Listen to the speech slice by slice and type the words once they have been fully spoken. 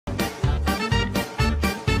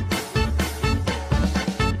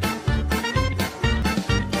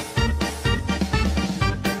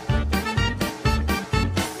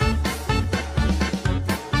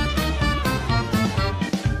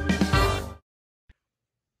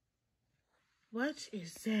What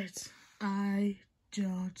is that? I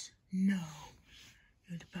don't know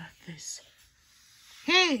about this.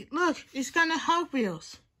 Hey, look, it's got the Hot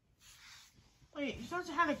Wheels. Wait, it's supposed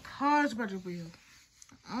to have the cars by the wheel.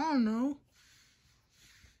 I don't know.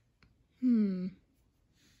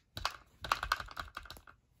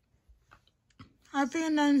 I think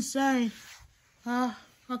I'm inside.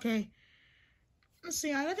 Okay. Let's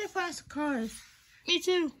see, I gotta find some cars. Me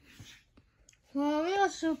too. Well, we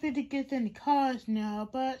also need to get any cars now,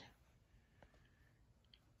 but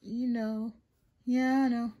you know. Yeah, I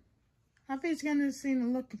know. I think it's gonna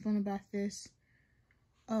seem looking fun about this.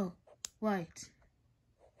 Oh, right.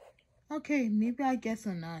 Okay, maybe I guess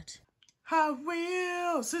or not. Hot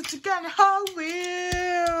Wheels! It's got Hot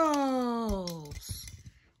Wheels!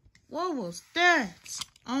 What was that?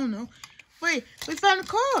 I don't know. Wait, we found a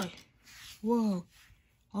car! Whoa.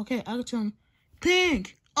 Okay, I can turn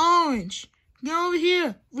pink, orange. Get over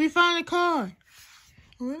here. We found a car.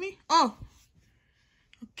 Really? Oh.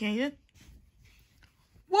 Okay.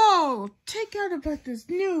 Whoa! Check out about this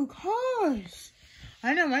new cars.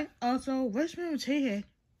 I know, right? Also, where's my Tailhead?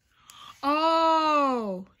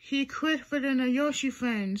 Oh, he quit for the Yoshi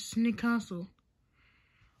friends in the console.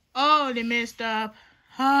 Oh, they messed up.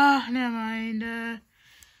 Never mind.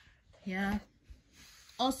 Yeah.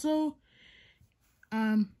 Also,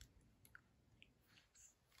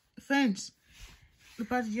 friends,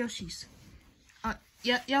 about the Yoshis.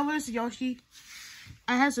 Yeah, where's Yoshi?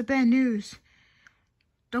 I have some bad news.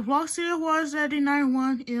 The Vlog Series Wars 89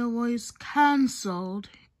 one, it was cancelled.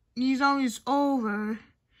 It's always over.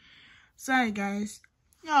 Sorry, guys.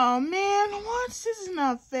 Oh, man, what? This is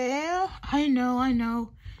not fair. I know.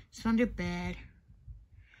 It's sounded bad.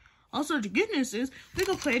 Also, the good news is we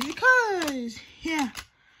can play the cars. Yeah.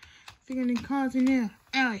 Figuring the cars in there.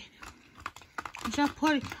 Alright. Just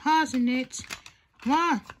put the cars in it. Come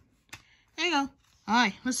on. There you go.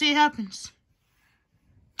 Alright, let's see what happens.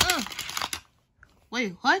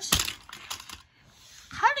 Wait, what?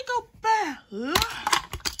 How'd it go back?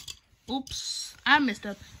 Oops. I messed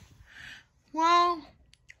up. Well,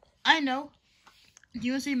 I know. Do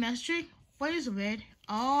you see mastery? What is red?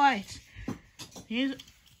 Alright. Here's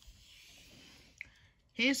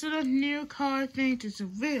the new car thing to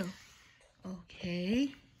reveal.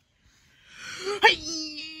 Okay.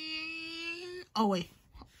 Oh wait,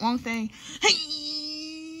 wrong thing.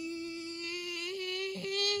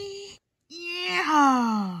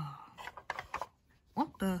 Yeah. What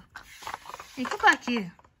the? Hey, come back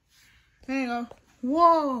here. There you go.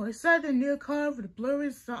 Whoa, is that the new car for the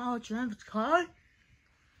Blurry Star Travis car?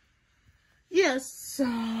 Yes.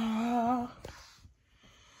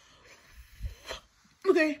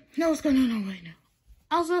 Okay, now what's going on right now?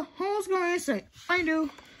 Also, who's going to say? I do.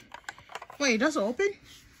 Wait, that's open?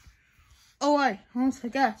 Oh, I almost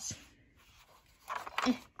forgot.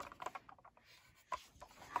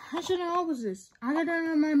 How should I open this? I got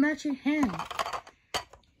it in my matching hand.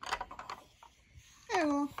 There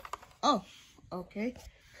we go. Oh, okay.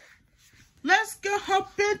 Let's go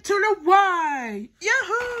hop into the ride.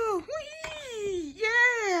 Yahoo! Whee!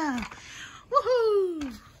 Yeah!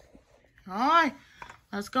 Woohoo! Alright,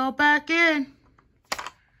 let's go back in.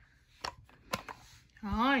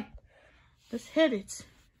 Alright, let's hit it.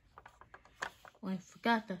 Oh, I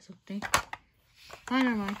forgot that something. Never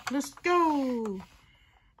mind. Let's go.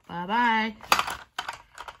 Bye-bye.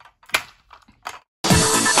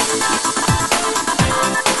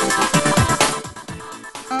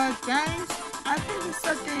 Guys, I think it's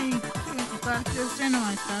something about this channel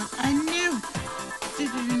I thought. I knew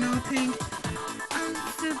this is no pink.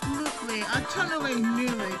 Absolutely. I totally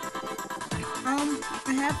knew it.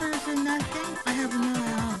 I have this in that thing. I have another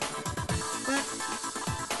on. But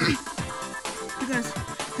because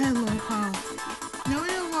hello how no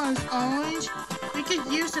it was orange, we could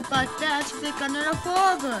use it but that to pick another 4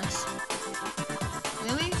 of us.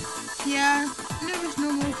 Really? Yeah, there was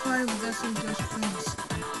no more 5 of us and just friends.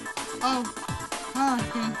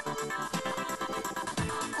 Okay.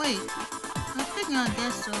 Wait, I think I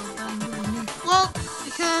guess so, but I'm really new. Well,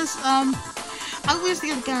 because, I wish I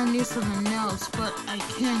could get need something else, but I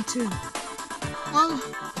can too. Well,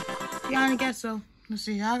 yeah, I guess so. Let's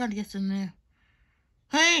see, I gotta get some there.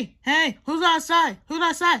 Hey, who's outside? Who's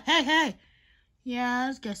outside? Hey.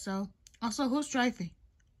 Yeah, I guess so. Also, who's driving?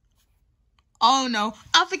 Oh no,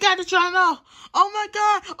 I forgot to turn off. Oh my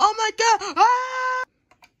god, ah!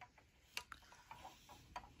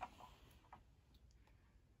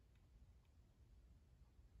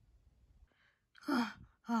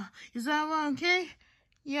 Is that one okay?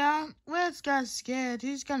 Yeah, well, this guy's scared.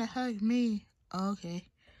 He's gonna hug me. Okay.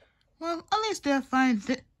 Well, at least they'll find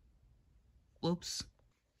it. Whoops.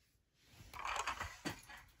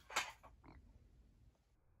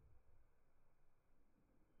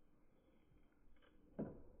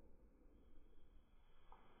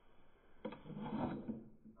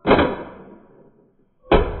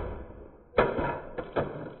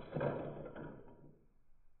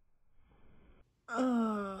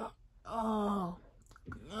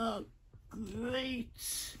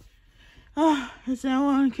 Oh, is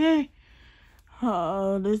everyone okay?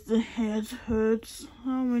 Oh, the head hurts.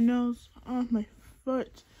 Oh, my nose. Oh, my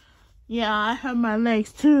foot. Yeah, I hurt my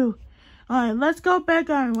legs too. Alright, let's go back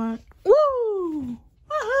on one. Woo!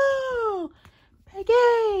 Woohoo!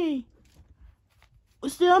 Peggy!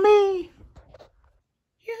 It's still me.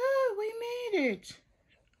 Yeah, we made it.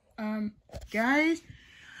 Guys,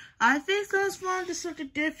 I think someone's found something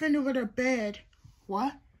different with a bed.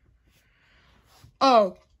 What?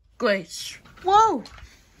 Oh, great. Whoa!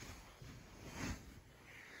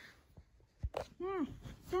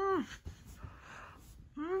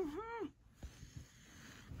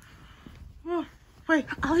 Oh, wait,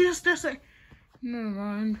 I'll use this. Never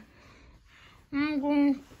mind. I'm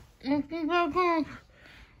going back home.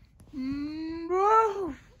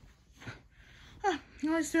 Whoa!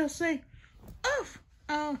 I still say, oof,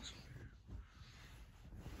 ouch.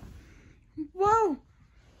 Whoa!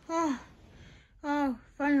 Oh,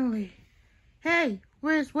 finally. Hey,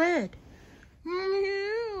 where's Wed?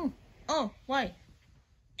 Oh, wait.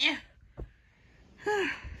 Yeah.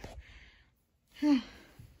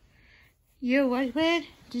 You what, Wed?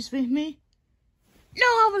 Just with me?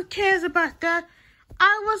 No one cares about that.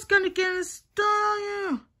 I was gonna get install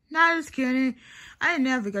you. Nah, just kidding. I ain't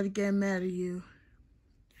never gonna get mad at you.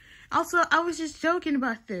 Also, I was just joking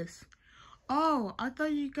about this. Oh, I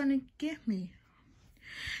thought you were gonna get me.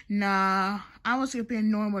 Nah, I was gonna be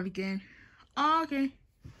normal again. Oh, okay.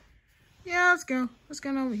 Yeah, let's go. Let's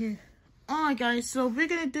go over here. Alright, guys, so we're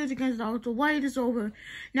gonna do it against the white is over.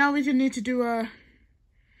 Now we just need to do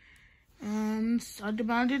start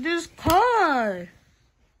about this car.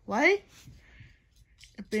 What?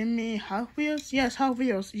 Bring me Hot Wheels? Yes, Hot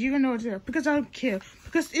Wheels. You're gonna know it's there because I don't care.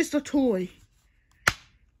 Because it's the toy.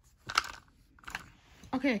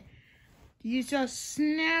 Okay. You just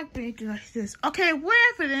snap it like this. Okay,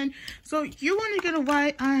 whatever then. So you want to get a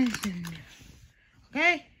white iron in there.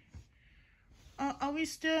 Okay? Are we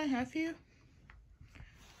still happy?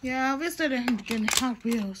 Yeah, we're still getting Hot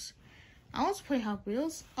Wheels. I want to play Hot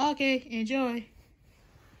Wheels. Okay, enjoy.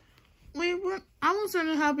 Wait, what? I want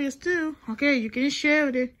some Hot Wheels too. Okay, you can share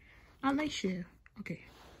with it. I like share. Okay.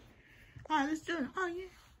 Alright, let's do it. Oh yeah.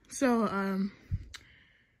 So,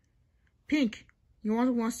 Pink, you want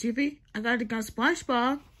to watch TV? I got the gun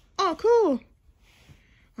SpongeBob. Oh, cool.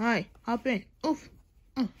 Alright, hop in. Oof.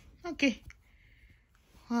 Oh, okay.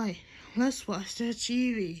 Alright, let's watch the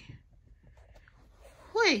TV.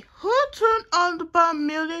 Wait, who turned on the button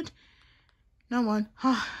muted? No one.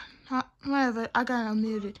 Whatever, I got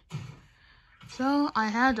unmuted. So, I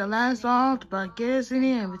had the last off, but guess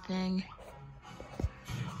any everything.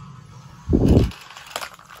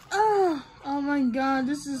 Oh my god,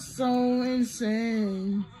 this is so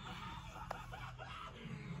insane.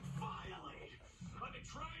 Finally! I've been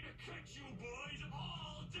trying to catch you boys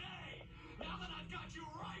all day! Now that I've got you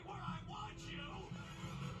right where I want you,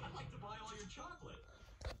 I'd like to buy all your chocolate.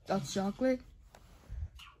 That's chocolate?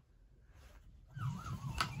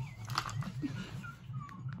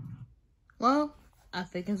 Well, I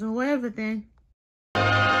think it's over everything.